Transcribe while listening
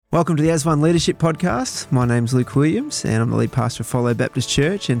Welcome to the As One Leadership Podcast. My name's Luke Williams and I'm the lead pastor of Follow Baptist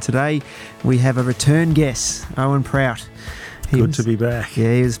Church, and today we have a return guest, Owen Prout. Good to be back.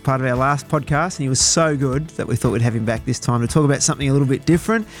 Yeah, he was part of our last podcast and he was so good that we thought we'd have him back this time to talk about something a little bit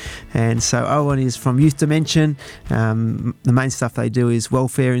different. And so Owen is from Youth Dimension. The main stuff they do is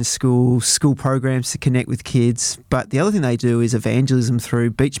welfare in schools, school programs to connect with kids. But the other thing they do is evangelism through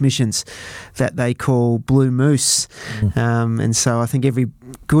beach missions that they call Blue Moose. And so I think every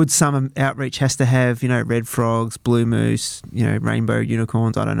good summer outreach has to have, red frogs, blue moose, rainbow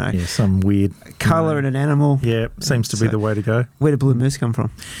unicorns, I don't know. Yeah, some weird colour and an animal. Yeah, seems to be the way to go. Where did blue moose come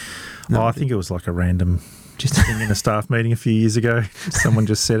from? I think it was like a random thing in a staff meeting a few years ago. Someone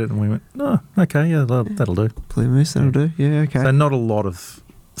just said it and we went, oh, okay, yeah, that'll do. Blue moose, that'll do. Yeah, okay. So not a lot of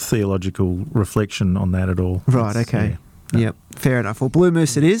theological reflection on that at all. Right, okay. Yep, fair enough. Well, Blue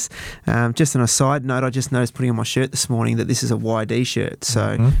Moose it is. Just on a side note, I just noticed putting on my shirt this morning that this is a YD shirt.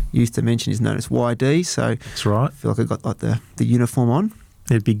 So Youth Dimension is known as YD. So that's right. I feel like I got like the uniform on.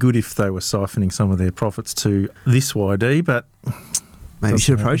 It'd be good if they were siphoning some of their profits to this YD, but maybe you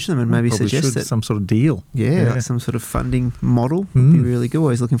should approach them and maybe suggest it. Some sort of deal. Yeah, like some sort of funding model would be really good.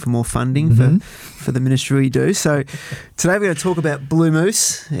 Always looking for more funding for the ministry we do. So today we're going to talk about Blue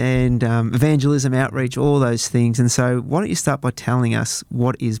Moose and evangelism, outreach, all those things. And so why don't you start by telling us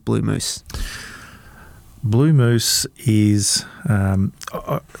what is Blue Moose? Blue Moose is...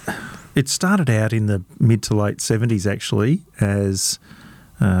 it started out in the mid to late 70s actually as...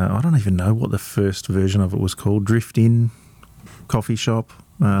 I don't even know what the first version of it was called, Drift In coffee shop.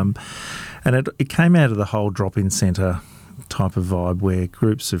 And it came out of the whole drop-in centre type of vibe where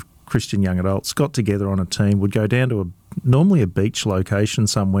groups of Christian young adults got together on a team, would go down to normally a beach location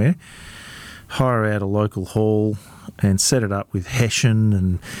somewhere, hire out a local hall and set it up with hessian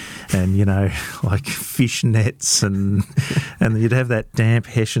and like fish nets and you'd have that damp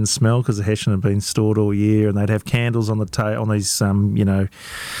hessian smell because the hessian had been stored all year, and they'd have candles on the on these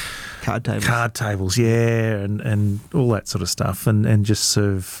card tables, yeah, and all that sort of stuff, and just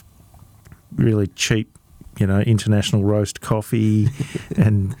serve really cheap international roast coffee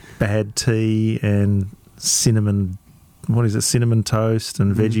and bad tea and cinnamon toast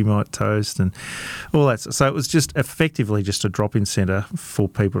and Vegemite toast and all that. So it was just effectively just a drop-in centre for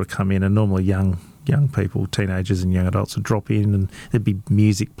people to come in, and normally young people, teenagers and young adults would drop in, and there'd be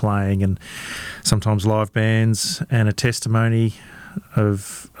music playing and sometimes live bands and a testimony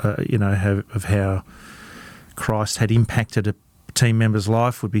of how Christ had impacted a team member's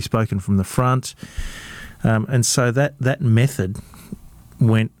life would be spoken from the front. And so that method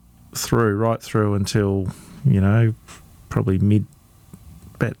went right through until, probably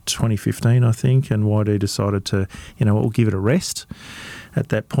about 2015, I think, and YD decided to, we'll give it a rest at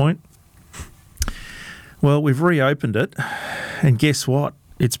that point. Well, we've reopened it, and guess what?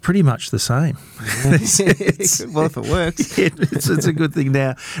 It's pretty much the same. Well, if it works. It's a good thing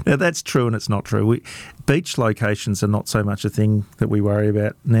now. Now, that's true and it's not true. Beach locations are not so much a thing that we worry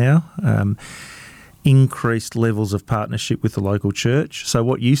about now. Increased levels of partnership with the local church. So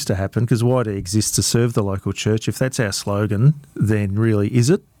what used to happen, because YD exists to serve the local church, if that's our slogan, then really is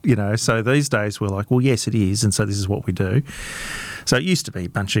it? So these days we're like, well, yes, it is, and so this is what we do. So it used to be a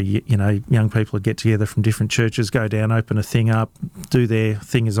bunch of, young people would get together from different churches, go down, open a thing up, do their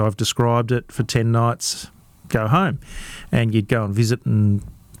thing as I've described it for 10 nights, go home. And you'd go and visit and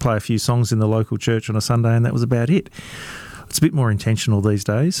play a few songs in the local church on a Sunday, and that was about it. It's a bit more intentional these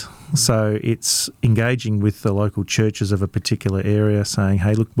days. So it's engaging with the local churches of a particular area, saying,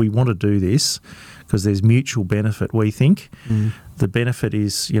 hey, look, we want to do this because there's mutual benefit, we think. The benefit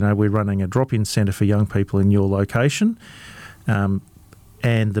is, we're running a drop-in centre for young people in your location.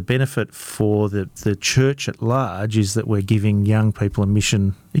 And the benefit for the church at large is that we're giving young people a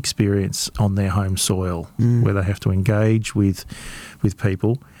mission experience on their home soil where they have to engage with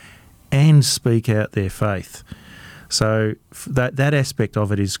people and speak out their faith. So that aspect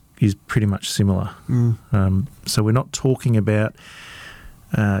of it is pretty much similar. So we're not talking about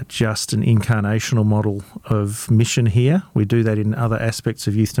just an incarnational model of mission here. We do that in other aspects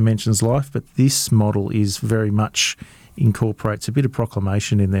of Youth Dimension's life, but this model is very much incorporates a bit of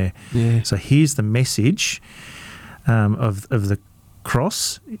proclamation in there. Yeah. So here's the message of the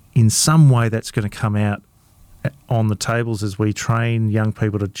cross. In some way that's going to come out on the tables as we train young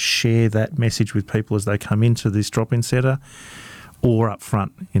people to share that message with people as they come into this drop-in centre or up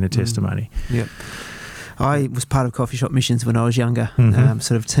front in a testimony. Yep. I was part of Coffee Shop Missions when I was younger,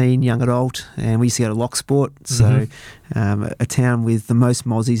 sort of teen, young adult, and we used to go to Locksport, so a town with the most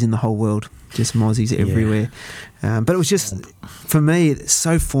mozzies in the whole world, just mozzies everywhere. But it was just, for me, it's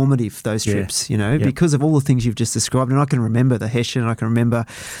so formative, those trips, you know, because of all the things you've just described. And I can remember the Hessian, I can remember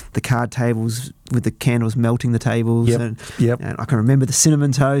the card tables with the candles melting the tables, and I can remember the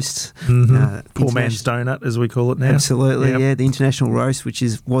cinnamon toast. Poor man's donut, as we call it now. Absolutely, the International Roast, which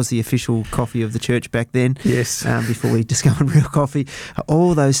was the official coffee of the church back then. Yes. Before we discovered real coffee.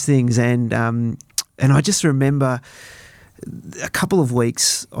 All those things. And I just remember a couple of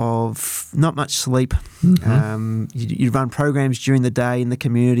weeks of not much sleep. You'd run programs during the day in the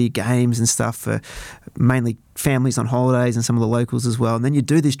community, games and stuff for mainly families on holidays and some of the locals as well. And then you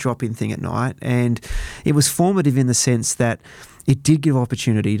do this drop-in thing at night. And it was formative in the sense that it did give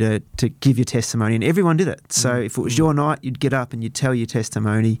opportunity to give your testimony, and everyone did it. So if it was your night, you'd get up and you'd tell your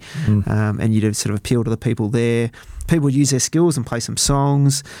testimony, and you'd sort of appeal to the people there. People would use their skills and play some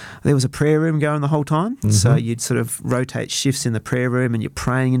songs. There was a prayer room going the whole time, so you'd sort of rotate shifts in the prayer room, and you're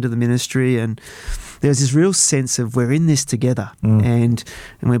praying into the ministry, and there's this real sense of we're in this together, and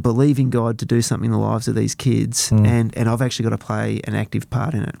we're believing God to do something in the lives of these kids, and I've actually got to play an active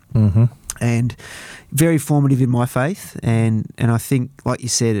part in it. And very formative in my faith, and I think, like you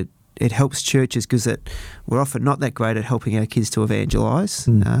said, it helps churches because we're often not that great at helping our kids to evangelise.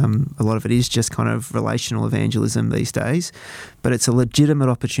 A lot of it is just kind of relational evangelism these days, but it's a legitimate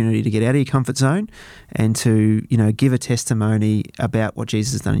opportunity to get out of your comfort zone and to, you know, give a testimony about what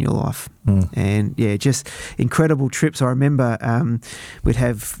Jesus has done in your life. And just incredible trips. I remember we'd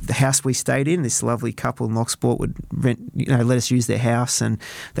have the house we stayed in. This lovely couple in Locksport would let us use their house, and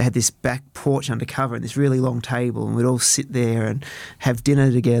they had this back porch under cover and this really long table, and we'd all sit there and have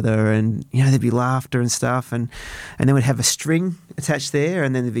dinner together, and there'd be laughter and stuff, and then we'd have a string attached there,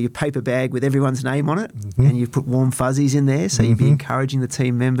 and then there'd be a paper bag with everyone's name on it, and you'd put warm fuzzies in there, so you'd be encouraging the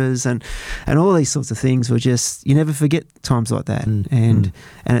team members, and all these sorts of things were just, you never forget times like that, and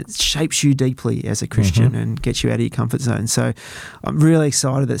it shapes you deeply as a Christian and gets you out of your comfort zone. So I'm really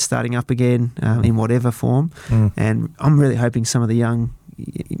excited that it's starting up again in whatever form, and I'm really hoping some of the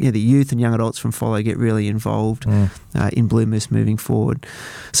the youth and young adults from Follow get really involved in Blue Moose moving forward.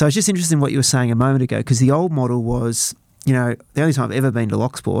 So it's just interesting what you were saying a moment ago, because the old model was, the only time I've ever been to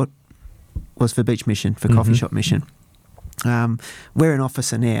Locksport was for Beach Mission, for Coffee Shop Mission. We're an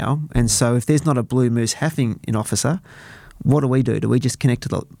officer now, and so if there's not a Blue Moose happening in officer, what do? Do we just connect to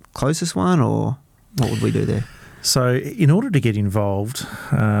the closest one, or what would we do there? So in order to get involved,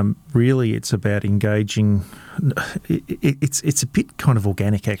 really it's about engaging. It's a bit kind of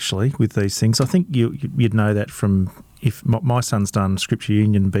organic, actually, with these things. I think you'd know that from, if my son's done Scripture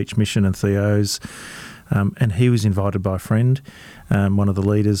Union, Beach Mission and Theo's, and he was invited by a friend, one of the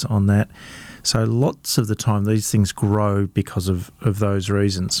leaders on that. So lots of the time these things grow because of those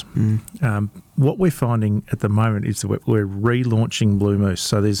reasons. What we're finding at the moment is that we're relaunching Blue Moose.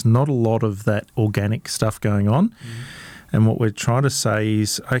 So there's not a lot of that organic stuff going on. And what we're trying to say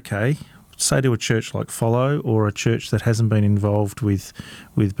is, okay, say to a church like Follow, or a church that hasn't been involved with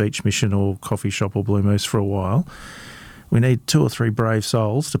Beach Mission or Coffee Shop or Blue Moose for a while, we need 2 or 3 brave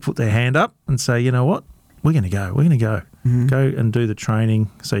souls to put their hand up and say, you know what, we're going to go. We're going to go. Go and do the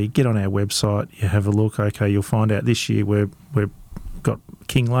training. So you get on our website, you have a look. Okay, you'll find out this year we've got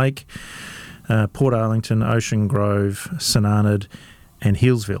Kinglake, Port Arlington, Ocean Grove, St Arnaud and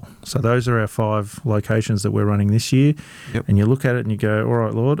Healesville. So those are our 5 locations that we're running this year. And you look at it and you go, all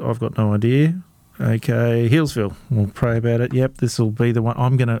right, Lord, I've got no idea. Okay, Healesville, we'll pray about it. Yep, this will be the one.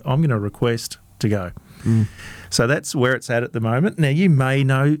 I'm gonna request to go. So that's where it's at the moment. Now, you may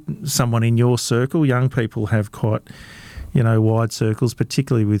know someone in your circle. Young people have quite, wide circles,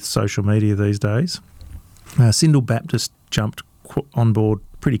 particularly with social media these days. Sindel Baptist jumped on board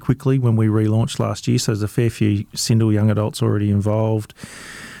pretty quickly when we relaunched last year, so there's a fair few Sindel young adults already involved.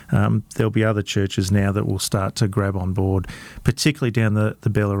 There'll be other churches now that will start to grab on board, particularly down the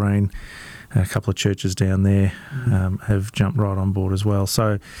Bellarine. A couple of churches down there have jumped right on board as well.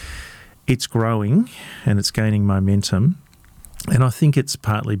 So it's growing and it's gaining momentum, and I think it's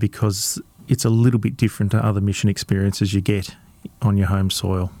partly because it's a little bit different to other mission experiences you get on your home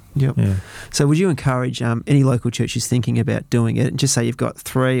soil. Yep. Yeah. So would you encourage any local churches thinking about doing it, and just say you've got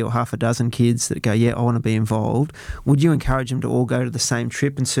 3 or half a dozen kids that go, I want to be involved, would you encourage them to all go to the same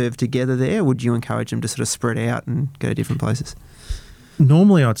trip and serve together there, or would you encourage them to sort of spread out and go to different places?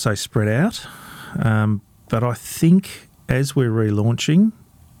 Normally I'd say spread out, but I think as we're relaunching,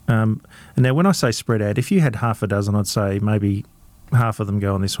 and now when I say spread out, if you had half a dozen, I'd say maybe half of them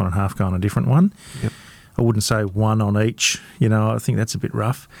go on this one and half go on a different one. Yep. I wouldn't say one on each, I think that's a bit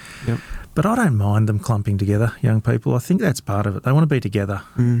rough. Yep. But I don't mind them clumping together, young people. I think that's part of it. They want to be together.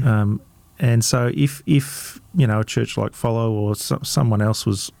 And so if a church like Follow or someone else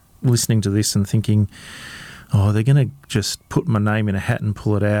was listening to this and thinking, oh, they're going to just put my name in a hat and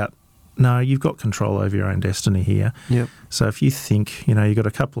pull it out. No, you've got control over your own destiny here. Yep. So if you think, you've got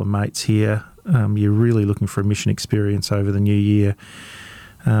a couple of mates here, you're really looking for a mission experience over the new year,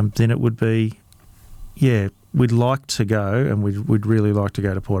 then it would be, we'd like to go and we'd really like to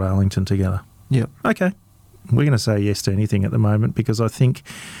go to Port Arlington together. Yep. Okay. We're going to say yes to anything at the moment because I think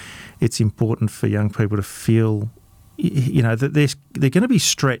it's important for young people to feel, that they're going to be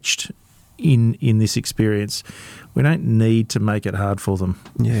stretched in this experience. We don't need to make it hard for them,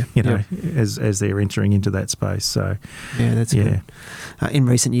 as they're entering into that space. So, that's good. In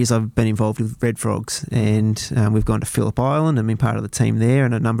recent years, I've been involved with Red Frogs, and we've gone to Phillip Island and been part of the team there,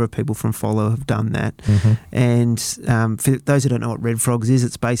 and a number of people from Follow have done that. Mm-hmm. And for those who don't know what Red Frogs is,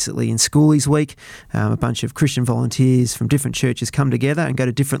 it's basically in Schoolies Week, a bunch of Christian volunteers from different churches come together and go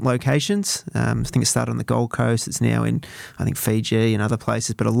to different locations. I think it started on the Gold Coast. It's now in, I think, Fiji and other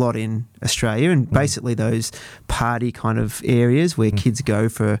places, but a lot in Australia, and basically those party kind of areas where kids go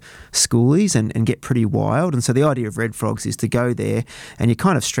for schoolies and get pretty wild. And so the idea of Red Frogs is to go there and you're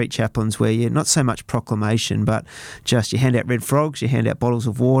kind of street chaplains where you're not so much proclamation, but just you hand out red frogs, you hand out bottles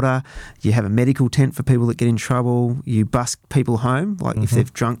of water, you have a medical tent for people that get in trouble, you bus people home, like if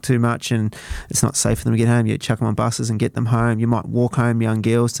they've drunk too much and it's not safe for them to get home, you chuck them on buses and get them home. You might walk home young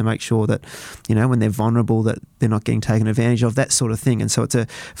girls to make sure that, when they're vulnerable, that they're not getting taken advantage of, that sort of thing. And so it's a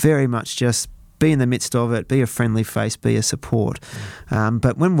very much just be in the midst of it, be a friendly face, be a support.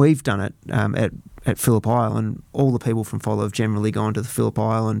 But when we've done it at Phillip Island, all the people from Follow have generally gone to the Phillip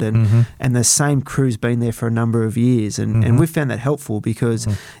Island, and the same crew's been there for a number of years. And we've found that helpful because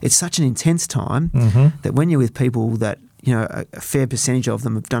it's such an intense time that when you're with people that, a fair percentage of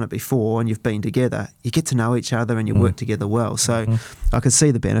them have done it before and you've been together, you get to know each other and you work together well. So I could see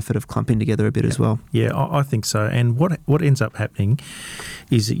the benefit of clumping together a bit as well. Yeah, I think so. And what ends up happening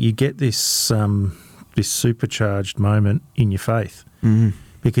is that you get this this supercharged moment in your faith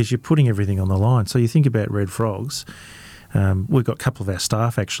because you're putting everything on the line. So you think about Red Frogs. We've got a couple of our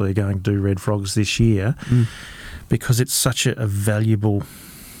staff actually going to do Red Frogs this year because it's such a valuable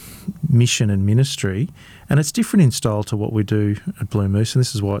mission and ministry, and it's different in style to what we do at Blue Moose, and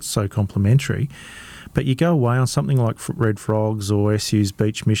this is why it's so complementary. But you go away on something like Red Frogs or SU's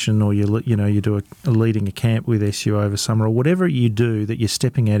Beach Mission, or you do a leading a camp with SU over summer, or whatever you do that you're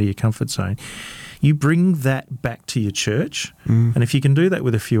stepping out of your comfort zone. You bring that back to your church, and if you can do that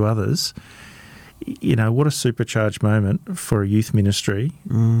with a few others, what a supercharged moment for a youth ministry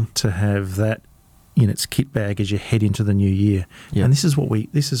to have that in its kit bag as you head into the new year. Yep. And this is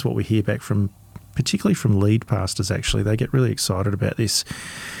what we hear back from, particularly from lead pastors. Actually, they get really excited about this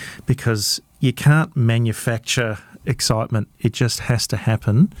because you can't manufacture excitement; it just has to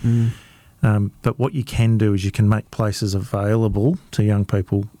happen. But what you can do is you can make places available to young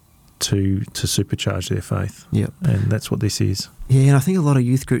people to supercharge their faith. Yep. And that's what this is. Yeah, and I think a lot of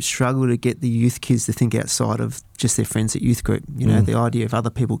youth groups struggle to get the youth kids to think outside of just their friends at youth group. The idea of other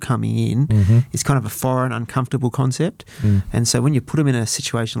people coming in is kind of a foreign, uncomfortable concept. And so when you put them in a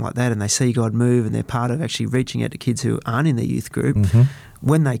situation like that and they see God move and they're part of actually reaching out to kids who aren't in their youth group,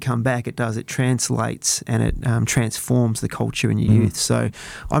 when they come back, it translates and it transforms the culture in your youth. So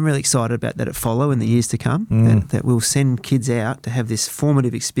I'm really excited about that at Follow in the years to come, that we'll send kids out to have this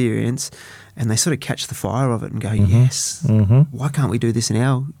formative experience and they sort of catch the fire of it and go, yes, why can't we do this in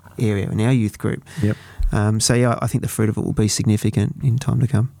our area, in our youth group? Yep. I think the fruit of it will be significant in time to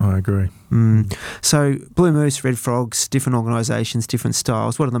come. I agree. So Blue Moose, Red Frogs, different organisations, different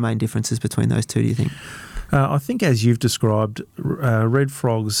styles. What are the main differences between those two, do you think? I think, as you've described, Red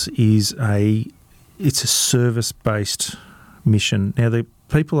Frogs is a service-based mission. Now, the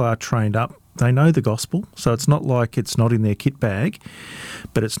people are trained up; they know the gospel, so it's not like it's not in their kit bag.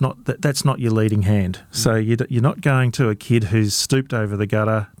 But it's not that's not your leading hand. So you're not going to a kid who's stooped over the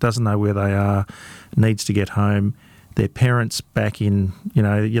gutter, doesn't know where they are, needs to get home. Their parents back in,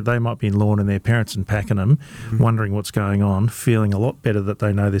 they might be in lawn and their parents unpacking them, wondering what's going on, feeling a lot better that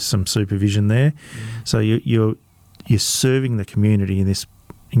they know there's some supervision there. So you're serving the community in this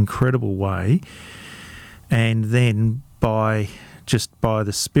incredible way, and then by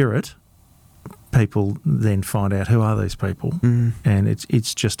the Spirit, people then find out who are these people, and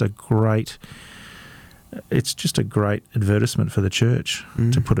it's just a great. It's just a great advertisement for the church,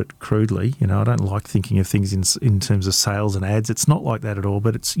 to put it crudely. I don't like thinking of things in terms of sales and ads. It's not like that at all,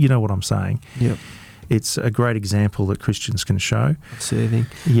 but it's, what I'm saying. Yep. It's a great example that Christians can show. Serving.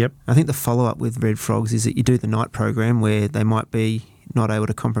 Yep. I think the follow-up with Red Frogs is that you do the night program where they might be not able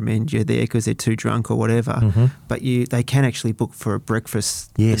to comprehend you there because they're too drunk or whatever, but they can actually book for a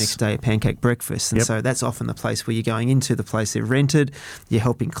breakfast the next day, a pancake breakfast. And so that's often the place where you're going into the place they've rented, you're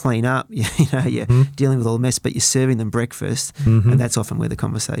helping clean up, you're dealing with all the mess, but you're serving them breakfast, and that's often where the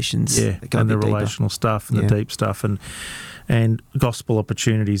conversations go and the deeper. relational stuff and the deep stuff and gospel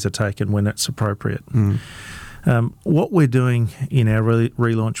opportunities are taken when it's appropriate. What we're doing in our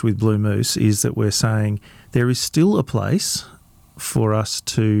relaunch with Blue Moose is that we're saying there is still a place for us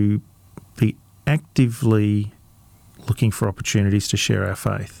to be actively looking for opportunities to share our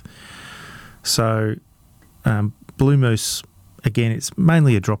faith. So Blue Moose, again, it's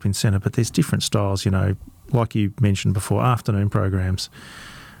mainly a drop-in centre, but there's different styles, like you mentioned before, afternoon programs.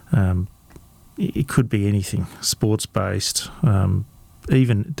 It could be anything, sports-based,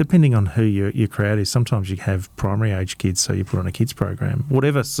 even depending on who your crowd is. Sometimes you have primary age kids, so you put on a kids program,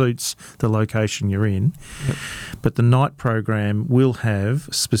 whatever suits the location you're in. Yep. But the night program will have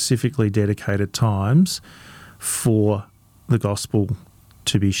specifically dedicated times for the gospel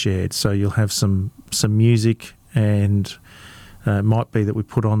to be shared. So you'll have some music, and it might be that we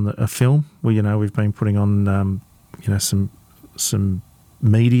put on a film. Well, we've been putting on some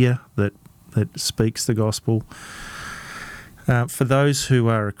media that speaks the gospel. For those who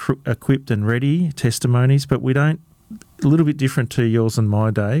are equipped and ready, testimonies, but we don't, a little bit different to yours and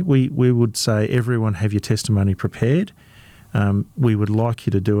my day, we would say everyone have your testimony prepared. We would like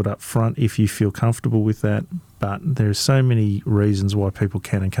you to do it up front if you feel comfortable with that, but there's so many reasons why people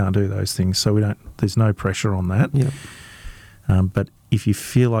can and can't do those things, so there's no pressure on that. Yep. But if you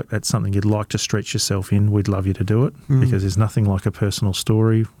feel like that's something you'd like to stretch yourself in, we'd love you to do it, because there's nothing like a personal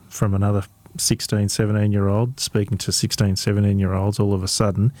story from another 16, 17-year-old speaking to 16, 17-year-olds all of a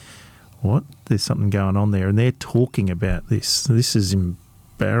sudden. What? There's something going on there, and they're talking about this. This is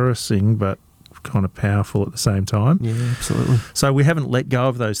embarrassing but kind of powerful at the same time. Yeah, absolutely. So we haven't let go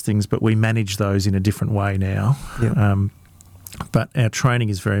of those things, but we manage those in a different way now. Yep. But our training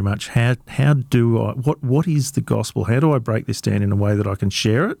is very much what is the gospel? How do I break this down in a way that I can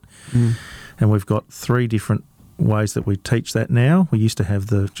share it? And we've got 3 different ways that we teach that now. We used to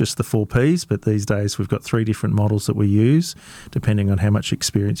have just the 4 Ps, but these days we've got 3 different models that we use depending on how much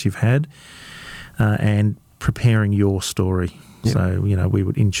experience you've had, and preparing your story. Yep. So, we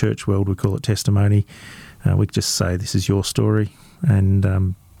would, in church world, we call it testimony. We just say, this is your story,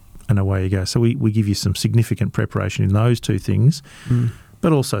 and away you go. So we give you some significant preparation in those 2 things,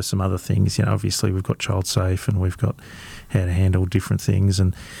 but also some other things. Obviously we've got child safe, and we've got how to handle different things,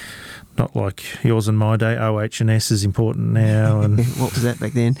 and not like yours and my day, OH&S is important now. And what was that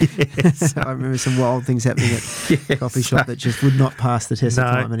back then? Yes. I remember some wild things happening at a coffee shop that just would not pass the test of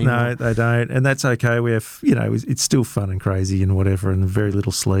time anymore. No, they don't, and that's okay. We have, it's still fun and crazy and whatever, and very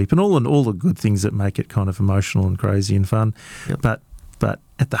little sleep, and all the good things that make it kind of emotional and crazy and fun. Yep. But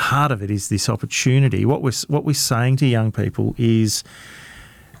at the heart of it is this opportunity. What we're saying to young people is,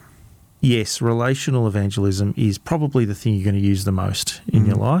 yes, relational evangelism is probably the thing you're going to use the most in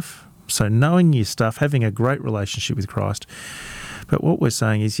your life. So knowing your stuff, having a great relationship with Christ. But what we're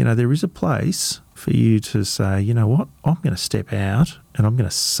saying is, there is a place for you to say, you know what, I'm going to step out and I'm going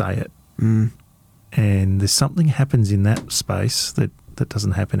to say it. And there's something happens in that space that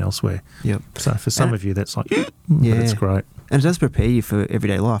doesn't happen elsewhere. Yep. So for some of you, that's like, that's great. And it does prepare you for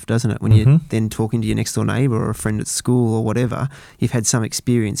everyday life, doesn't it? When you're then talking to your next door neighbour or a friend at school or whatever, you've had some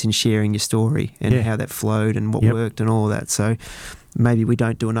experience in sharing your story and how that flowed and what worked and all that. So maybe we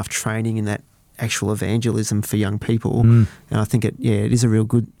don't do enough training in that actual evangelism for young people. And I think it is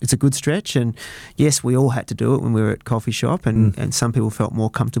it's a good stretch. And yes, we all had to do it when we were at coffee shop, and some people felt more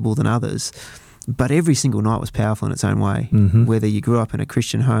comfortable than others. But every single night was powerful in its own way. Whether you grew up in a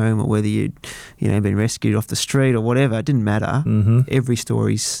Christian home or whether you'd been rescued off the street or whatever, it didn't matter. Every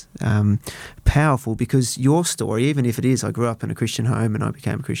story's powerful, because your story, even if it is, I grew up in a Christian home and I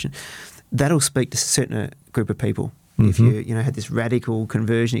became a Christian, that'll speak to a certain group of people. If you had this radical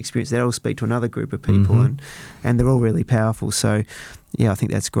conversion experience, that'll speak to another group of people, and they're all really powerful. So, I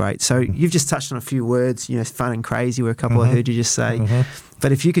think that's great. So you've just touched on a few words, fun and crazy were a couple I heard you just say.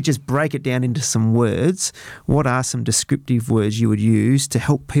 But if you could just break it down into some words, what are some descriptive words you would use to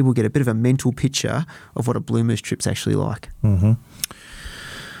help people get a bit of a mental picture of what a Blue Moose trip's actually like?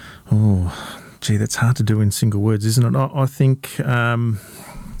 Oh, gee, that's hard to do in single words, isn't it?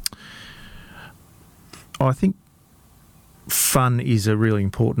 I think fun is a really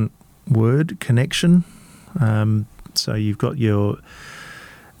important word. Connection. So you've got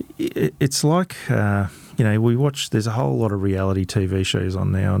it's like, we watch, there's a whole lot of reality TV shows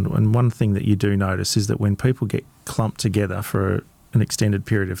on now, and one thing that you do notice is that when people get clumped together for an extended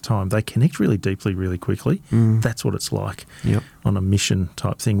period of time, they connect really deeply, really quickly. That's what it's like on a mission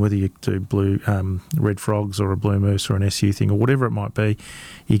type thing, whether you do Red Frogs or a Blue Moose or an SU thing or whatever it might be.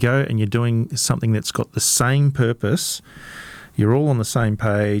 You go and you're doing something that's got the same purpose. You're all on the same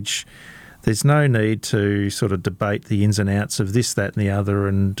page. There's no need to sort of debate the ins and outs of this, that and the other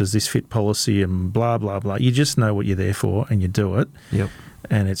and does this fit policy and blah, blah, blah. You just know what you're there for and you do it. Yep.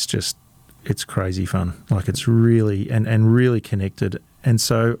 And it's crazy fun. Like it's really, and really connected. And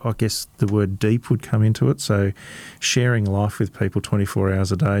so I guess the word deep would come into it. So sharing life with people 24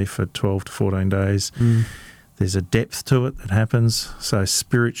 hours a day for 12 to 14 days. There's a depth to it that happens. So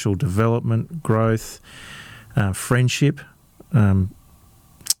spiritual development, growth, friendship,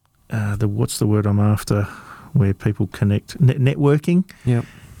 what's the word I'm after, where people connect, networking. Yep.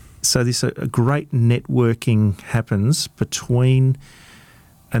 So this a great networking happens between,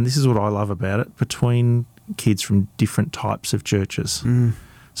 and this is what I love about it, between kids from different types of churches.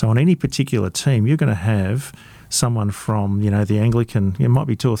 So on any particular team, you're going to have someone from, the Anglican, it might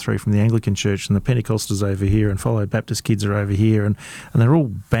be 2 or 3 from the Anglican church and the Pentecostals over here and Follow Baptist kids are over here and they're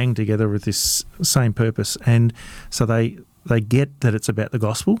all banged together with this same purpose. And so they get that it's about the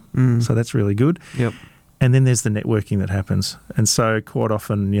gospel, so that's really good. Yep. And then there's the networking that happens. And so quite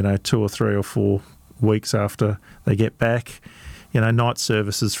often, 2 or 3 or 4 weeks after they get back, night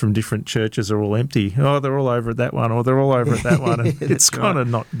services from different churches are all empty. Oh, they're all over at that one, or they're all over at that one. And it's kind of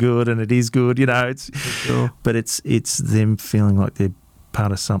not good, and it is good, but it's them feeling like they're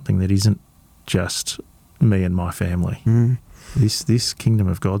part of something that isn't just me and my family. This kingdom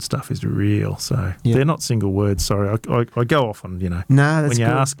of God stuff is real. So they're not single words. Sorry, I go off on, No, that's when you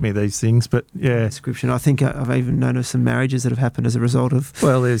good. Ask me these things, but yeah. Description. I think I've even known of some marriages that have happened as a result of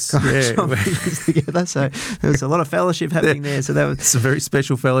there's together. So there was a lot of fellowship happening there. So that was it's a very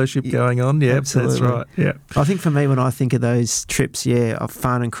special fellowship going on. Yeah, absolutely. That's right. Yeah. I think for me, when I think of those trips, are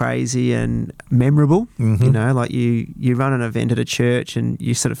fun and crazy and memorable. Like you run an event at a church and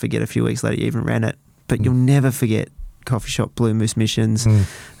you sort of forget a few weeks later you even ran it, but you'll never forget Coffee Shop Blue Moose missions.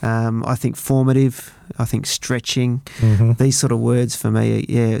 I think formative, I think stretching, these sort of words for me,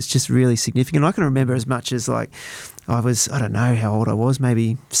 it's just really significant. I can remember as much as like I don't know how old I was,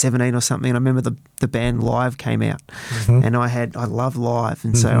 maybe 17 or something, and I remember the band Live came out, and I love Live,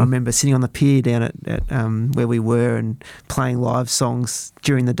 and so I remember sitting on the pier down at where we were and playing Live songs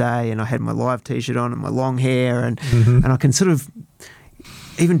during the day, and I had my Live t-shirt on and my long hair, and I can sort of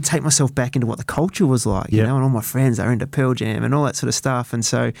even take myself back into what the culture was like, and all my friends are into Pearl Jam and all that sort of stuff. And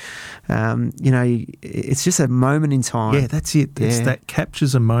so, it's just a moment in time. Yeah, that's it. That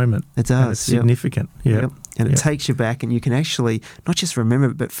captures a moment. It does. And it's significant. Yep. And it takes you back and you can actually not just remember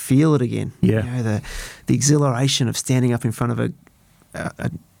it, but feel it again. Yeah. The exhilaration of standing up in front of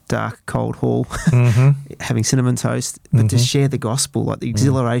a dark, cold hall, having cinnamon toast, but to share the gospel, like the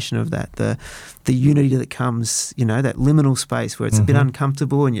exhilaration of that, the unity that comes, that liminal space where it's a bit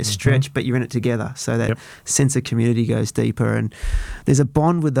uncomfortable and you're stretched, but you're in it together. So that sense of community goes deeper, and there's a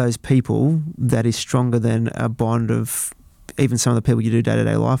bond with those people that is stronger than a bond of even some of the people you do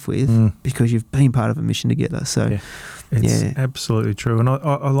day-to-day life with, because you've been part of a mission together. So it's absolutely true. And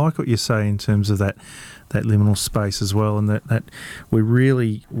I like what you say in terms of that liminal space as well, and that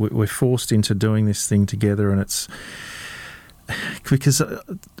we're forced into doing this thing together. And it's because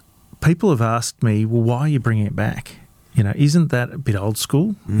people have asked me, well, why are you bringing it back? Isn't that a bit old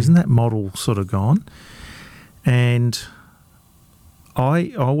school? Isn't that model sort of gone? And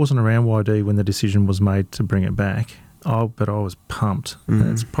I wasn't around YD when the decision was made to bring it back. But I was pumped.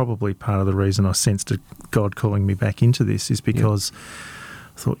 That's probably part of the reason I sensed God calling me back into this, is because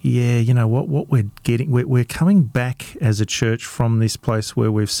I thought, what we're getting, we're coming back as a church from this place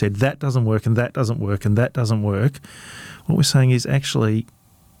where we've said that doesn't work and that doesn't work and that doesn't work. What we're saying is actually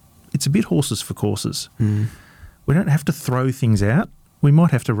it's a bit horses for courses. We don't have to throw things out. We might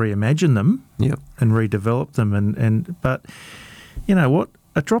have to reimagine them and redevelop them. But you know what?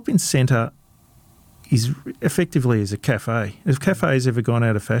 A drop-in centre is effectively as a cafe. If cafes ever gone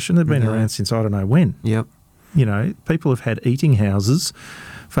out of fashion, they've been around since I don't know when. Yep. People have had eating houses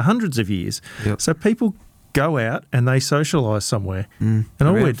for hundreds of years. Yep. So people go out and they socialise somewhere. And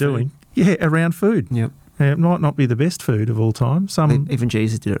all we're doing, around food. Yep. It might not be the best food of all time. Even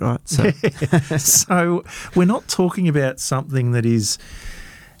Jesus did it right. So, so we're not talking about something that is.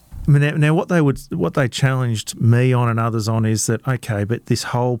 Now, what they challenged me on and others on is that, okay, but this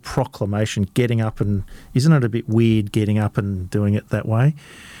whole proclamation, getting up and, isn't it a bit weird getting up and doing it that way?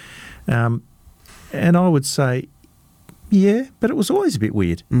 And I would say, yeah, but it was always a bit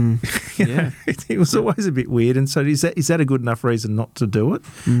weird. It was always a bit weird. And so is that a good enough reason not to do it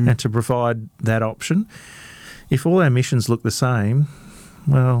and to provide that option? if all our missions look the same,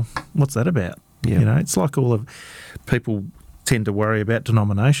 well, what's that about? Yeah. You know, it's like all of people tend to worry about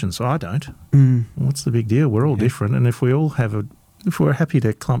denominations. I don't. What's the big deal? We're all different, and if we all if we're happy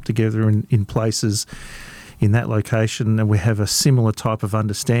to clump together in places in that location, and we have a similar type of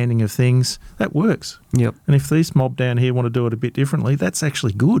understanding of things, that works. Yep. And if these mob down here want to do it a bit differently, that's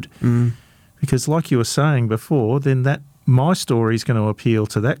actually good. Because like you were saying before, then that my story is going to appeal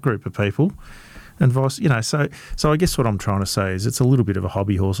to that group of people, and vice. You know, so I guess what I'm trying to say is it's a little bit of a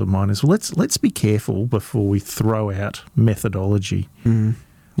hobby horse of mine. Is let's be careful before we throw out methodology.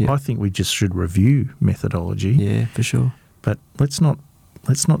 Yep. I think we just should review methodology. Yeah, for sure. But let's not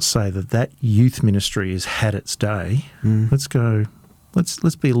say that youth ministry has had its day. Let's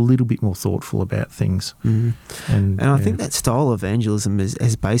be a little bit more thoughtful about things. And I think that style of evangelism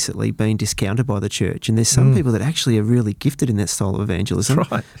has basically been discounted by the church. And there's some people that actually are really gifted in that style of evangelism.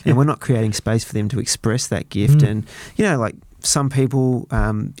 That's right. And we're not creating space for them to express that gift. And, you know, like some people,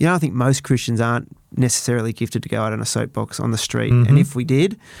 I think most Christians aren't necessarily gifted to go out on a soapbox on the street. And if we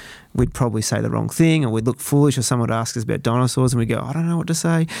did, we'd probably say the wrong thing, or we'd look foolish, or someone would ask us about dinosaurs and we'd go, I don't know what to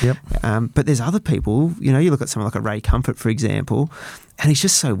say. Yep. But there's other people, you know, you look at someone like a Ray Comfort, for example, and he's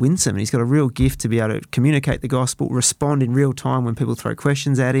just so winsome, and he's got a real gift to be able to communicate the gospel, respond in real time when people throw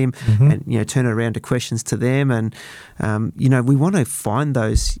questions at him, and, you know, turn it around to questions to them. And, you know, we want to find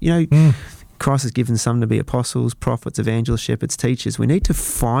those, you know, Christ has given some to be apostles, prophets, evangelists, shepherds, teachers. We need to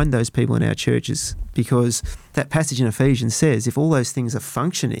find those people in our churches, because that passage in Ephesians says if all those things are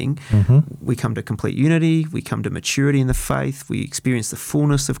functioning, we come to complete unity, we come to maturity in the faith, we experience the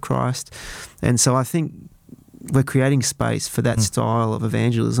fullness of Christ. And so I think we're creating space for that style of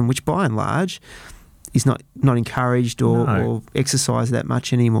evangelism, which by and large is not encouraged or exercised that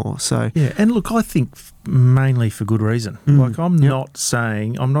much anymore. So yeah, and look, I think mainly for good reason. Like I'm not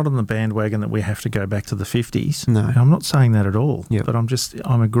saying, I'm not on the bandwagon that we have to go back to the 50s. No. I'm not saying that at all. Yep. But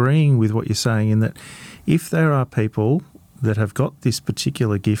I'm agreeing with what you're saying in that if there are people that have got this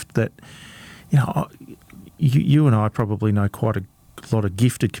particular gift that, you know, you and I probably know quite a lot of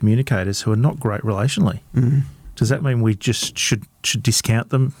gifted communicators who are not great relationally. Does that mean we just should discount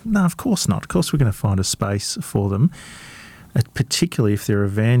them? No, of course not. Of course we're going to find a space for them, particularly if they're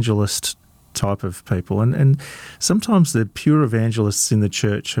evangelist type of people. And sometimes the pure evangelists in the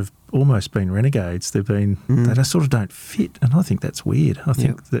church have almost been renegades. They've been they just sort of don't fit, and I think that's weird. I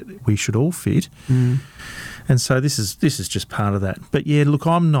think that we should all fit. And so this is just part of that. But yeah, look,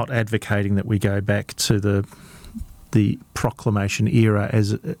 I'm not advocating that we go back to the proclamation era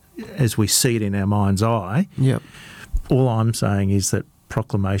as we see it in our mind's eye. Yep. All I'm saying is that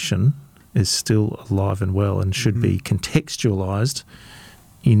proclamation is still alive and well and should be contextualised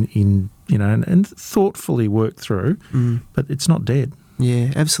in you know, and thoughtfully worked through, but it's not dead.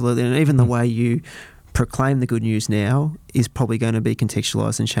 Yeah, absolutely. And even the way you proclaim the good news now is probably going to be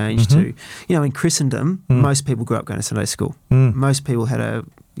contextualised and changed too. You know, in Christendom, most people grew up going to Sunday school. Most people had a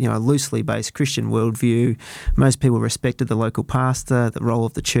loosely based Christian worldview. Most people respected the local pastor, the role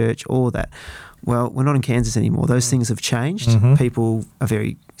of the church, all of that. Well, we're not in Kansas anymore. Those things have changed. People are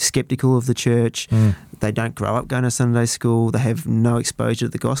very sceptical of the church. They don't grow up going to Sunday school. They have no exposure to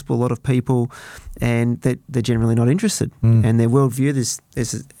the gospel, a lot of people, and they're generally not interested. And their worldview, there's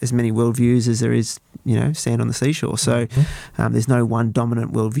as many worldviews as there is, you know, sand on the seashore. So there's no one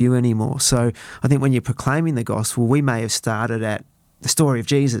dominant worldview anymore. So I think when you're proclaiming the gospel, we may have started at the story of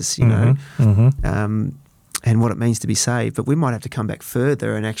Jesus, you know, and what it means to be saved. But we might have to come back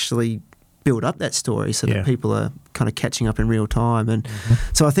further and actually build up that story so that people are kind of catching up in real time. And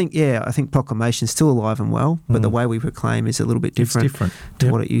so I think proclamation is still alive and well, but the way we proclaim is a little bit different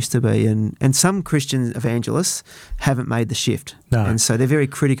to what it used to be. And some Christian evangelists haven't made the shift. No. And so they're very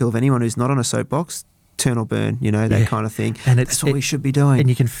critical of anyone who's not on a soapbox. Turn or burn, you know, that kind of thing. And that's what we should be doing. And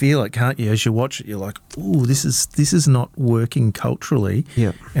you can feel it, can't you? As you watch it, you're like, "Ooh, this is not working culturally."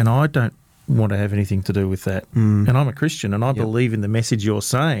 Yep. And I don't want to have anything to do with that. And I'm a Christian, and I believe in the message you're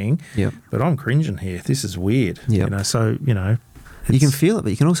saying. Yep. But I'm cringing here. This is weird. Yep. You know, so you know. You can feel it,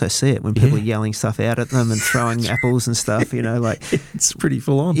 but you can also see it when people are yelling stuff out at them and throwing apples and stuff, you know, like... It's pretty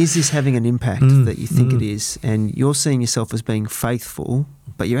full on. Is this having an impact that you think it is? And you're seeing yourself as being faithful,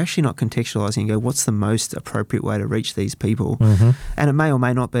 but you're actually not contextualising and go, what's the most appropriate way to reach these people? And it may or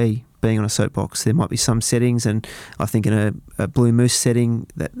may not be being on a soapbox. There might be some settings, and I think in a Blue Moose setting,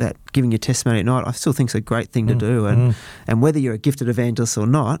 that giving your testimony at night, I still think is a great thing to do. And whether you're a gifted evangelist or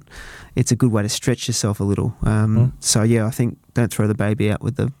not, it's a good way to stretch yourself a little. So, yeah, I think don't throw the baby out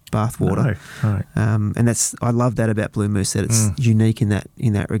with the bathwater. No. And I love that about Blue Moose, that it's unique in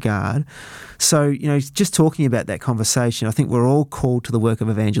that regard. So, just talking about that conversation, I think we're all called to the work of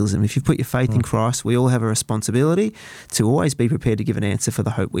evangelism. If you've put your faith in Christ, we all have a responsibility to always be prepared to give an answer for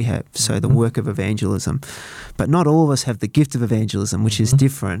the hope we have. So the work of evangelism. But not all of us have the gift of evangelism, which is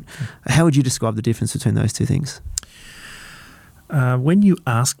different. How would you describe the difference between those two things? When you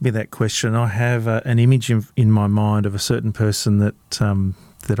ask me that question, I have an image in my mind of a certain person that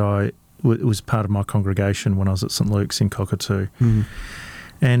was part of my congregation when I was at St Luke's in Cockatoo.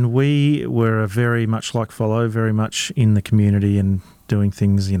 And we were very much like Follow, very much in the community and doing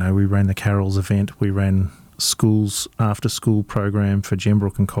things. We ran the Carols event. We ran schools after-school program for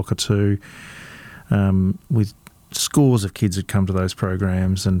Gembrook and Cockatoo with scores of kids had come to those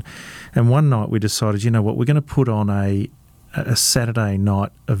programs. And one night we decided, we're going to put on a Saturday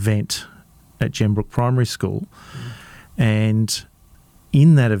night event at Gembrook Primary School. And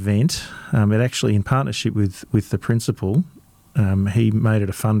in that event, it actually, in partnership with the principal, he made it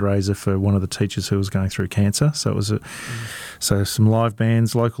a fundraiser for one of the teachers who was going through cancer. So it was so some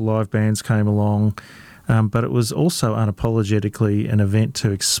local live bands came along, but it was also unapologetically an event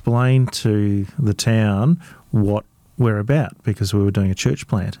to explain to the town what we're about, because we were doing a church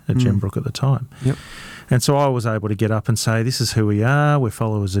plant at Gembrook at the time. Yep. And so I was able to get up and say, this is who we are, we're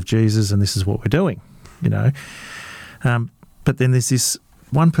followers of Jesus, and this is what we're doing, But then there's this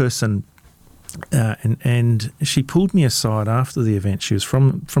one person, and she pulled me aside after the event. She was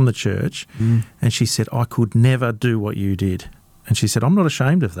from the church, and she said, I could never do what you did. And she said, I'm not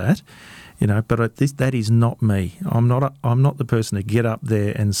ashamed of that, but that is not me. I'm not the person to get up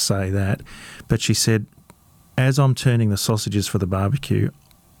there and say that. But she said, as I'm turning the sausages for the barbecue,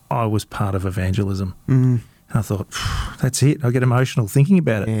 I was part of evangelism. And I thought, that's it. I get emotional thinking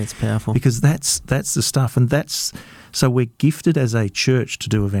about it. Yeah, it's powerful. Because that's the stuff. And so we're gifted as a church to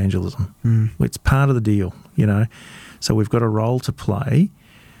do evangelism. It's part of the deal, So we've got a role to play.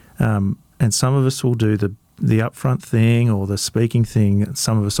 And some of us will do the upfront thing or the speaking thing. And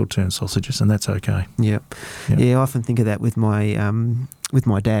some of us will turn sausages, and that's okay. Yep. Yeah, I often think of that with my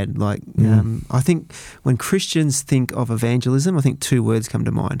dad. I think when Christians think of evangelism, I think two words come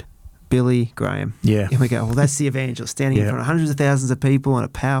to mind: Billy Graham. Yeah. And we go, well, that's the evangelist standing in front of hundreds of thousands of people and a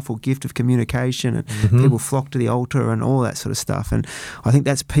powerful gift of communication, and people flock to the altar and all that sort of stuff. And I think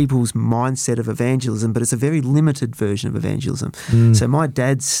that's people's mindset of evangelism, but it's a very limited version of evangelism. So my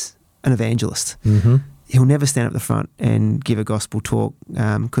dad's an evangelist. He'll never stand up the front and give a gospel talk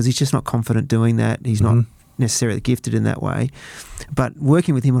because he's just not confident doing that. He's not necessarily gifted in that way. But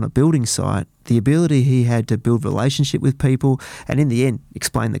working with him on a building site, the ability he had to build relationship with people and in the end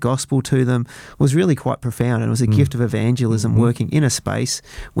explain the gospel to them was really quite profound. And it was a gift of evangelism working in a space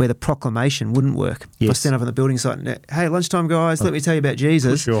where the proclamation wouldn't work. If I stand up on the building site and, hey, lunchtime guys, let me tell you about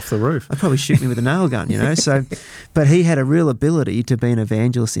Jesus. Push you off the roof. They'd probably shoot me with a nail gun, So, but he had a real ability to be an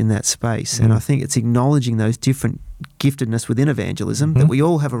evangelist in that space. And I think it's acknowledging those different giftedness within evangelism, that we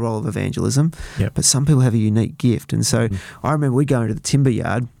all have a role of evangelism, but some people have a unique gift. And so I remember we go into the timber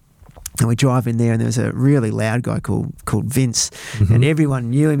yard and we drive in there, and there was a really loud guy called Vince, and everyone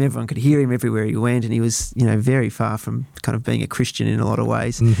knew him, everyone could hear him everywhere he went, and he was, very far from kind of being a Christian in a lot of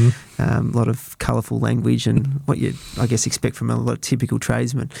ways. A lot of colourful language and what you'd, I guess, expect from a lot of typical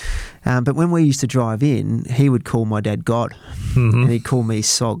tradesmen. But when we used to drive in, he would call my dad God, and he'd call me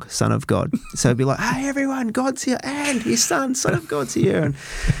Sog, son of God. So he'd be like, hey, everyone, God's here, and his son of God's here.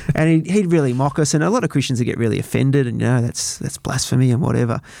 And he'd really mock us, and a lot of Christians would get really offended, and, that's blasphemy and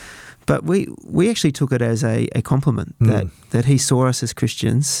whatever. But we actually took it as a compliment that he saw us as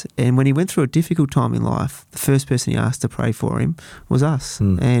Christians. And when he went through a difficult time in life, the first person he asked to pray for him was us.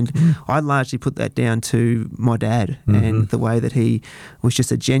 And I largely put that down to my dad and the way that he was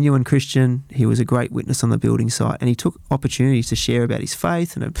just a genuine Christian. He was a great witness on the building site, and he took opportunities to share about his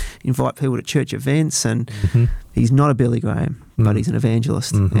faith and invite people to church events. And he's not a Billy Graham, but he's an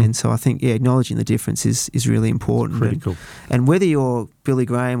evangelist. And so I think, acknowledging the difference is really important. Critical. And whether you're Billy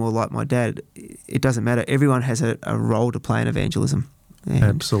Graham or like my dad, it doesn't matter. Everyone has a role to play in evangelism.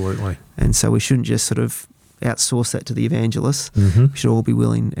 Absolutely. And so we shouldn't just sort of outsource that to the evangelists. We should all be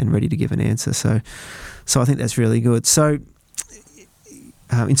willing and ready to give an answer. So I think that's really good. So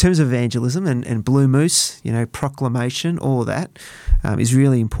in terms of evangelism and Blue Moose, proclamation, all of that is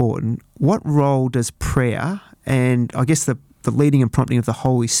really important. What role does prayer and I guess the leading and prompting of the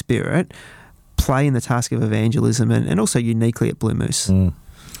Holy Spirit play in the task of evangelism and also uniquely at Blue Moose?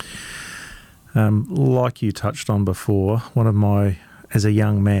 Like you touched on before, as a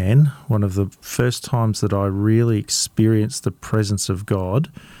young man, one of the first times that I really experienced the presence of God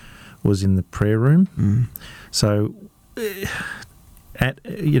was in the prayer room. So when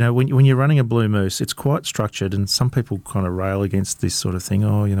you're running a Blue Moose, it's quite structured, and some people kind of rail against this sort of thing.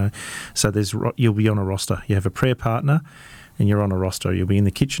 So you'll be on a roster. You have a prayer partner, and you're on a roster. You'll be in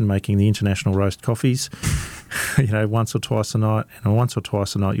the kitchen making the international roast coffees, once or twice a night, and once or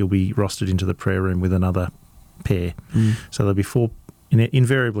twice a night you'll be rostered into the prayer room with another pair. So there'll be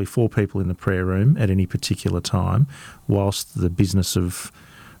invariably four people in the prayer room at any particular time, whilst the business of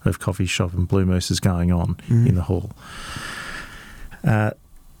coffee shop and Blue Moose is going on in the hall.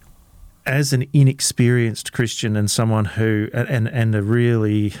 As an inexperienced Christian and someone who,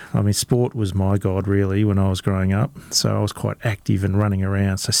 sport was my God really when I was growing up. So I was quite active and running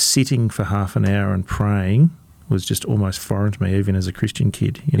around. So sitting for half an hour and praying was just almost foreign to me, even as a Christian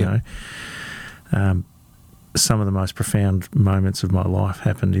kid, you know. Some of the most profound moments of my life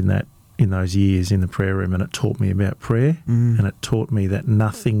happened in those years in the prayer room, and it taught me about prayer, and it taught me that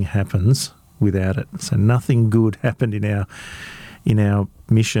nothing happens without it. So nothing good happened in our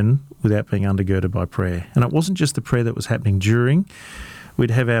mission without being undergirded by prayer. And it wasn't just the prayer that was happening during.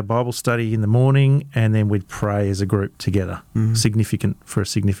 We'd have our Bible study in the morning, and then we'd pray as a group together, for a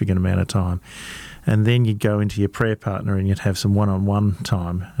significant amount of time. And then you'd go into your prayer partner and you'd have some one-on-one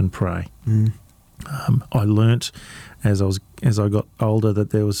time and pray. I learnt as I got older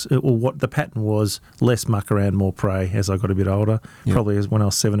that what the pattern was: less muck around, more pray. As I got a bit older, probably as when I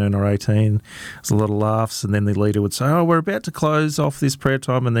was 17 or 18, it was a lot of laughs, and then the leader would say, "Oh, we're about to close off this prayer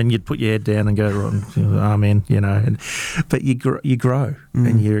time," and then you'd put your head down and go, "Amen," But you grow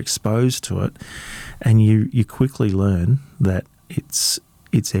and you're exposed to it, and you quickly learn that it's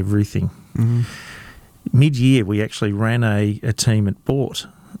everything. Mid-year, we actually ran a team at Bort.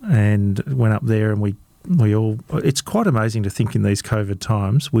 And went up there, and we all. It's quite amazing to think in these COVID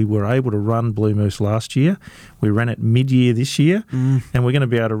times. We were able to run Blue Moose last year. We ran it mid-year this year, and we're going to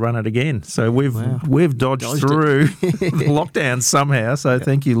be able to run it again. So we've dodged through the lockdown somehow. So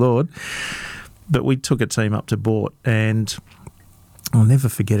thank you, Lord. But we took a team up to Bort, and I'll never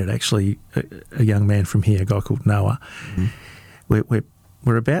forget it. Actually, a young man from here, a guy called Noah. We're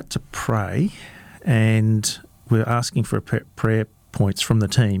about to pray, and we're asking for a prayer points from the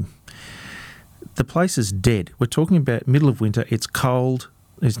team. The place is dead. We're talking about middle of winter. It's cold.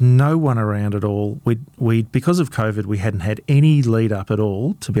 There's no one around at all. We because of COVID, we hadn't had any lead up at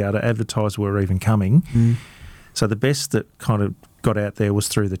all to be able to advertise we were even coming. So the best that kind of got out there was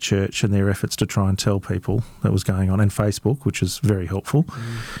through the church and their efforts to try and tell people that was going on, and Facebook, which was very helpful.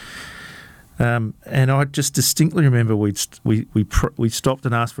 And I just distinctly remember we stopped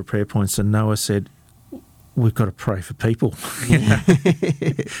and asked for prayer points, and Noah said, "We've got to pray for people.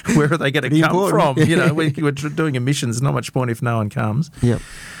 Where are they going to come from? We're doing a mission. There's not much point if no one comes."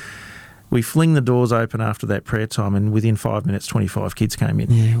 We fling the doors open after that prayer time, and within 5 minutes, 25 kids came in.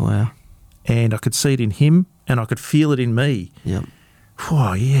 Yeah, wow. And I could see it in him, and I could feel it in me.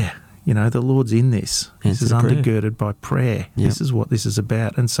 Oh, yeah. The Lord's in this. This is undergirded by prayer. This is what this is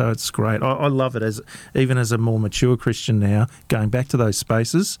about. And so it's great. I love it even as a more mature Christian now, going back to those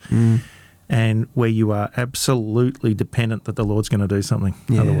spaces. And where you are absolutely dependent that the Lord's going to do something.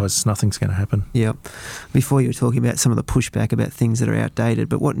 Otherwise, nothing's going to happen. Before you were talking about some of the pushback about things that are outdated,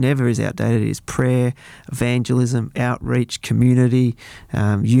 but what never is outdated is prayer, evangelism, outreach, community,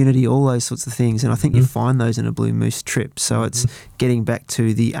 unity, all those sorts of things. And I think you find those in a Blue Moose trip. So it's getting back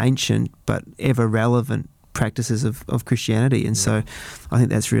to the ancient but ever relevant practices of Christianity. And so I think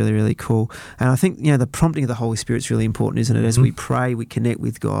that's really, really cool. And I think, the prompting of the Holy Spirit is really important, isn't it? As we pray, we connect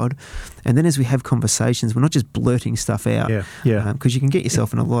with God. And then as we have conversations, we're not just blurting stuff out. Because you can get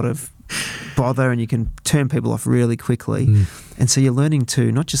yourself in a lot of bother and you can turn people off really quickly. And so you're learning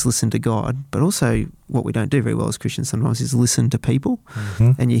to not just listen to God, but also what we don't do very well as Christians sometimes is listen to people.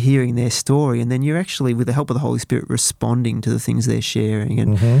 And you're hearing their story, and then you're actually, with the help of the Holy Spirit, responding to the things they're sharing.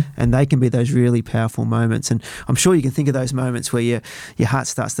 And they can be those really powerful moments. And I'm sure you can think of those moments where your heart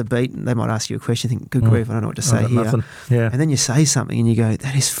starts to beat, and they might ask you a question, think, good grief, I don't know what to say here. And then you say something and you go,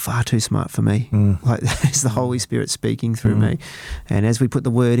 that is far too smart for me. Like, that is the Holy Spirit speaking through me. And as we put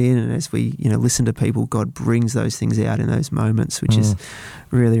the word in, and as we listen to people, God brings those things out in those moments, which is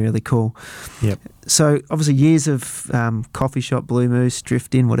really, really cool. So obviously years of coffee shop, Blue Moose,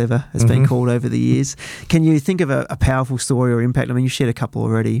 Drift In, whatever has been called over the years. Can you think of a powerful story or impact? I mean, you've shared a couple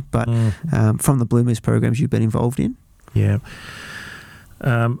already, but from the Blue Moose programs you've been involved in?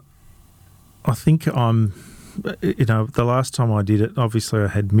 I think the last time I did it, obviously I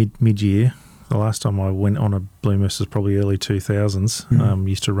had mid-year. The last time I went on a Blue Moose was probably early 2000s.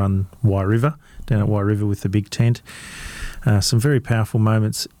 Used to run Wye River, down at Wye River with the big tent. Some very powerful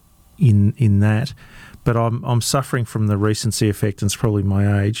moments in that. but I'm suffering from the recency effect, and it's probably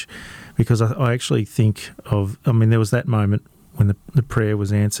my age, because I actually think of, there was that moment when the prayer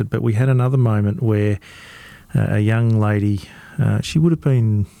was answered, but we had another moment where a young lady, she would have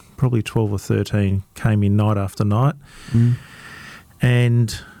been probably 12 or 13, came in night after night,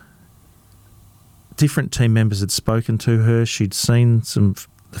 and different team members had spoken to her. She'd seen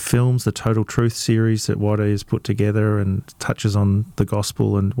the films, the Total Truth series that YD has put together, and touches on the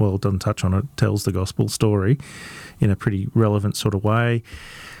gospel, and, well, doesn't touch on it, tells the gospel story in a pretty relevant sort of way.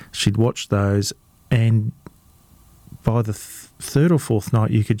 She'd watched those, and by the third or fourth night,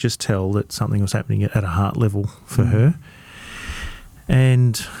 you could just tell that something was happening at a heart level for her.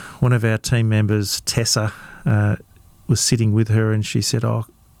 And one of our team members, Tessa, was sitting with her, and she said, "Oh,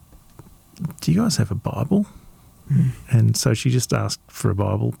 do you guys have a Bible?" And so she just asked for a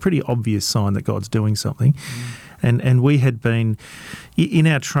Bible. Pretty obvious sign that God's doing something. And we had been, in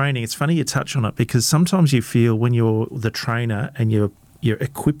our training, it's funny you touch on it, because sometimes you feel when you're the trainer and you're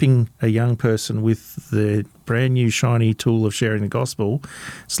equipping a young person with the brand new shiny tool of sharing the gospel,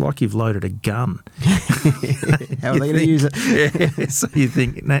 it's like you've loaded a gun. How are they going to use it? Yeah, so you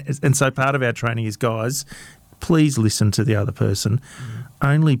think, and so part of our training is, guys, please listen to the other person.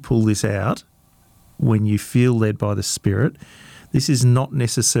 Only pull this out when you feel led by the Spirit. This is not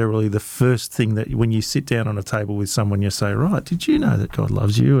necessarily the first thing that when you sit down on a table with someone, you say, right, did you know that God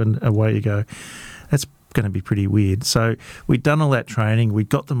loves you? And away you go. That's going to be pretty weird. So we'd done all that training. We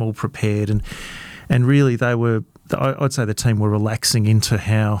got them all prepared. And really I'd say the team were relaxing into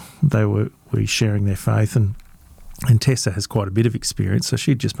how they were sharing their faith. And Tessa has quite a bit of experience. So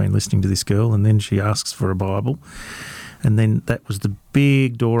she'd just been listening to this girl, and then she asks for a Bible. And then that was the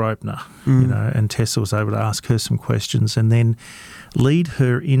big door opener, and Tessa was able to ask her some questions and then lead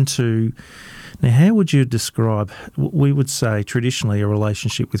her into, now how would you describe, we would say traditionally, a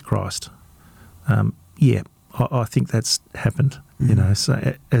relationship with Christ? I think that's happened,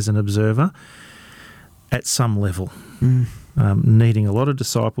 so as an observer at some level, needing a lot of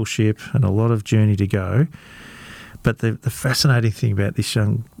discipleship and a lot of journey to go. But the fascinating thing about this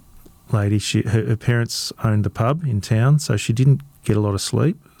young lady, her parents owned the pub in town, so she didn't get a lot of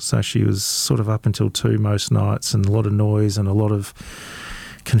sleep. So she was sort of up until 2 most nights, and a lot of noise and a lot of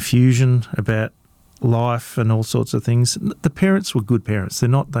confusion about life and all sorts of things. The parents were good parents. They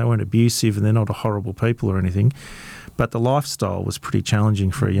weren't abusive, and they're not horrible people or anything, but the lifestyle was pretty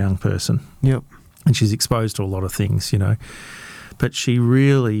challenging for a young person. Yep. And she's exposed to a lot of things, But she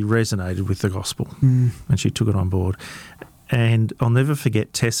really resonated with the gospel, and she took it on board. And I'll never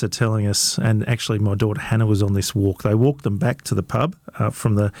forget Tessa telling us, and actually my daughter Hannah was on this walk. They walked them back to the pub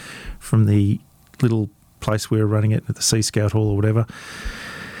from the little place we were running at the Sea Scout Hall or whatever.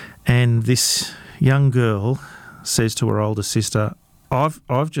 And this young girl says to her older sister, "I've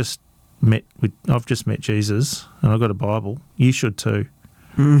just met Jesus, and I've got a Bible. You should too."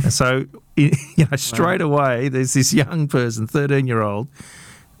 And so, straight away, there's this young person, 13-year-old,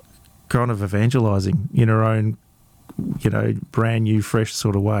 kind of evangelising in her own, brand new, fresh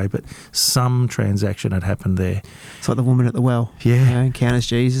sort of way, but some transaction had happened there. It's like the woman at the well. Yeah. Encounters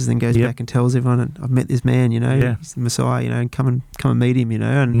Jesus, then goes back and tells everyone, I've met this man, he's the Messiah, and come and meet him,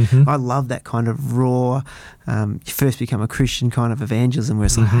 and I love that kind of raw, you first become a Christian kind of evangelism where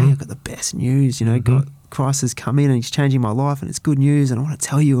it's like, hey, I've got the best news, God, Christ has come in and he's changing my life and it's good news and I want to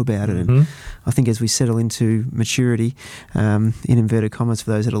tell you about it. And I think as we settle into maturity, in inverted commas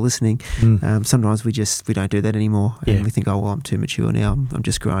for those that are listening, sometimes we don't do that anymore. And we think, oh, well, I'm too mature now. I'm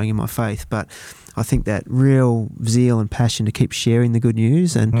just growing in my faith. But I think that real zeal and passion to keep sharing the good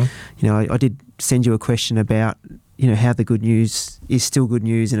news. And, I did send you a question about, how the good news is still good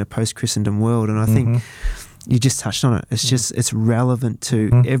news in a post-Christendom world. And I think you just touched on it. It's relevant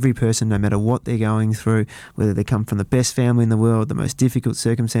to every person, no matter what they're going through, whether they come from the best family in the world, the most difficult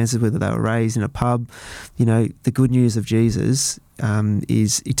circumstances, whether they were raised in a pub. The good news of Jesus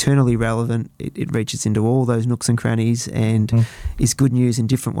is eternally relevant. It reaches into all those nooks and crannies and is good news in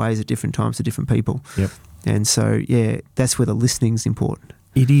different ways at different times to different people. Yep. And so, that's where the listening's important.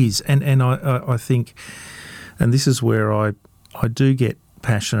 It is. And I think, and this is where I do get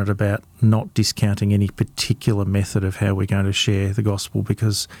passionate about not discounting any particular method of how we're going to share the gospel,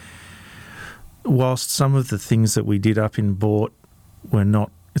 because whilst some of the things that we did up in Bort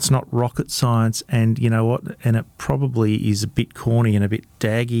it's not rocket science, and you know what, and it probably is a bit corny and a bit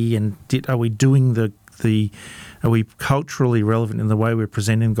daggy, and are we doing are we culturally relevant in the way we're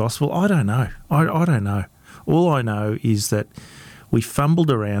presenting the gospel? I don't know. I don't know. All I know is that we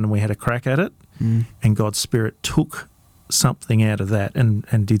fumbled around and we had a crack at it, and God's Spirit took something out of that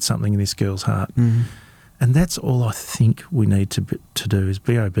and did something in this girl's heart. And that's all I think we need to do, is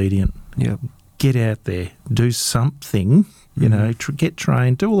be obedient. Yeah. get out there, do something, you know, get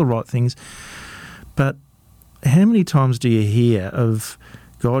trained, do all the right things. But how many times do you hear of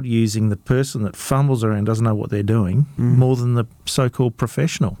God using the person that fumbles around, doesn't know what they're doing, more than the so-called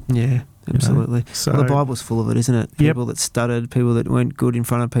professional? Yeah, absolutely. You know? So, well, the Bible's full of it, isn't it? People that stuttered, people that weren't good in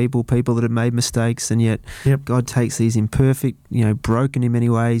front of people that had made mistakes, and yet God takes these imperfect, you know, broken in many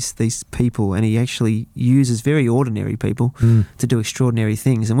ways, these people, and he actually uses very ordinary people to do extraordinary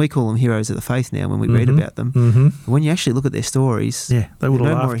things. And we call them heroes of the faith now when we read about them. When you actually look at their stories, they would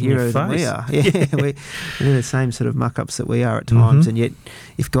have no more a hero than we are. We're the same sort of muck-ups that we are at times, and yet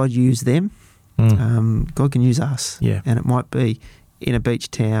if God used them, God can use us. And it might be in a beach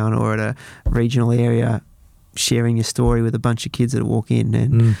town or at a regional area, sharing your story with a bunch of kids that walk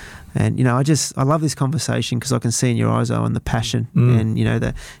in, and you know, I love this conversation because I can see in your eyes, Owen, the passion and you know,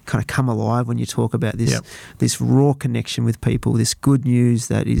 the kind of come alive when you talk about this raw connection with people, this good news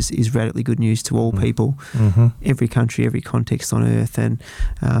that is radically good news to all people, every country, every context on earth,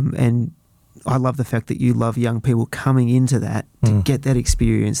 and I love the fact that you love young people coming into that to get that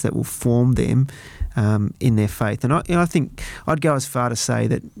experience that will form them in their faith. And I think I'd go as far to say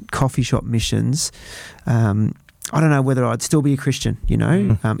that coffee shop missions, I don't know whether I'd still be a Christian, you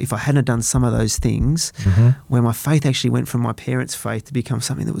know, if I hadn't done some of those things where my faith actually went from my parents' faith to become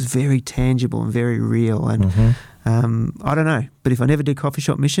something that was very tangible and very real. And I don't know, but if I never did coffee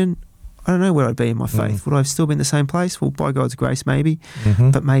shop mission, I don't know where I'd be in my faith. Would I have still been in the same place? Well, by God's grace, maybe,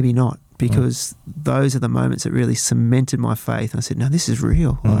 but maybe not, because those are the moments that really cemented my faith. And I said, no, this is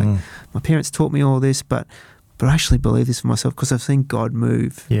real. Like, my parents taught me all this, but I actually believe this for myself because I've seen God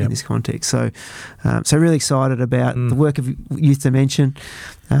move in this context. So really excited about the work of Youth Dimension.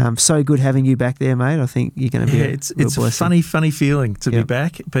 So good having you back there, mate. I think you're going to be it's a funny feeling to be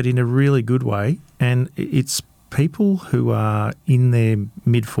back, but in a really good way. And it's people who are in their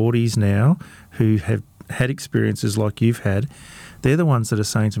mid-40s now who have had experiences like you've had. They're the ones that are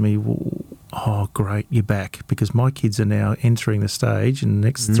saying to me, well, oh, great, you're back, because my kids are now entering the stage in the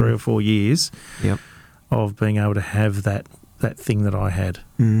next 3 or 4 years of being able to have that thing that I had.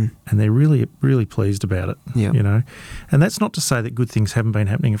 And they're really, really pleased about it, you know. And that's not to say that good things haven't been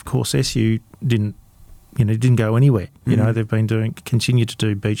happening. Of course, SU didn't go anywhere. You know, they've been continue to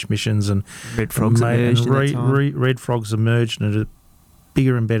do beach missions, and Red Frogs emerged Red Frogs emerged and are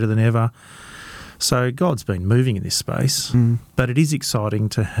bigger and better than ever. So God's been moving in this space, but it is exciting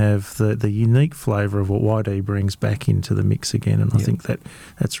to have the unique flavour of what YD brings back into the mix again, and I think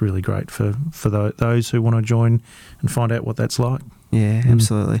that's really great for those who want to join and find out what that's like. Yeah,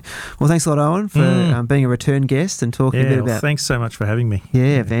 absolutely. Well, thanks a lot, Owen, for being a return guest and talking a bit about... thanks so much for having me.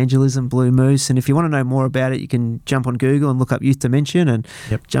 Yeah, evangelism, Blue Moose. And if you want to know more about it, you can jump on Google and look up Youth Dimension and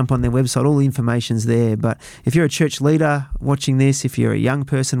jump on their website. All the information's there. But if you're a church leader watching this, if you're a young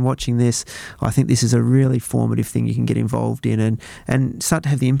person watching this, I think this is a really formative thing you can get involved in and start to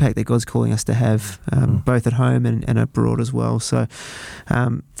have the impact that God's calling us to have, both at home and abroad as well. So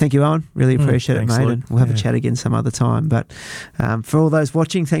thank you, Owen. Really appreciate it, mate. Luke. And we'll have a chat again some other time. But for all those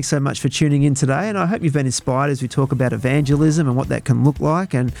watching, thanks so much for tuning in today, and I hope you've been inspired as we talk about evangelism and what that can look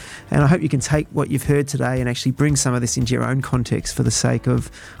like, and I hope you can take what you've heard today and actually bring some of this into your own context for the sake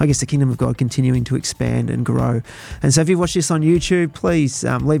of, I guess, the kingdom of God continuing to expand and grow. And so if you watch this on YouTube, please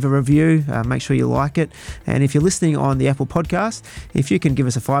leave a review, make sure you like it, and if you're listening on the Apple Podcast, if you can give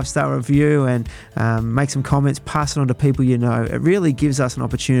us a 5-star review and make some comments, pass it on to people you know. It really gives us an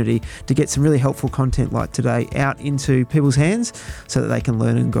opportunity to get some really helpful content like today out into people's hands, so that they can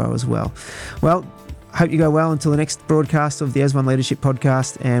learn and grow as well. Well, hope you go well until the next broadcast of the As One Leadership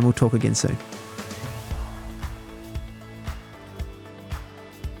Podcast, and we'll talk again soon.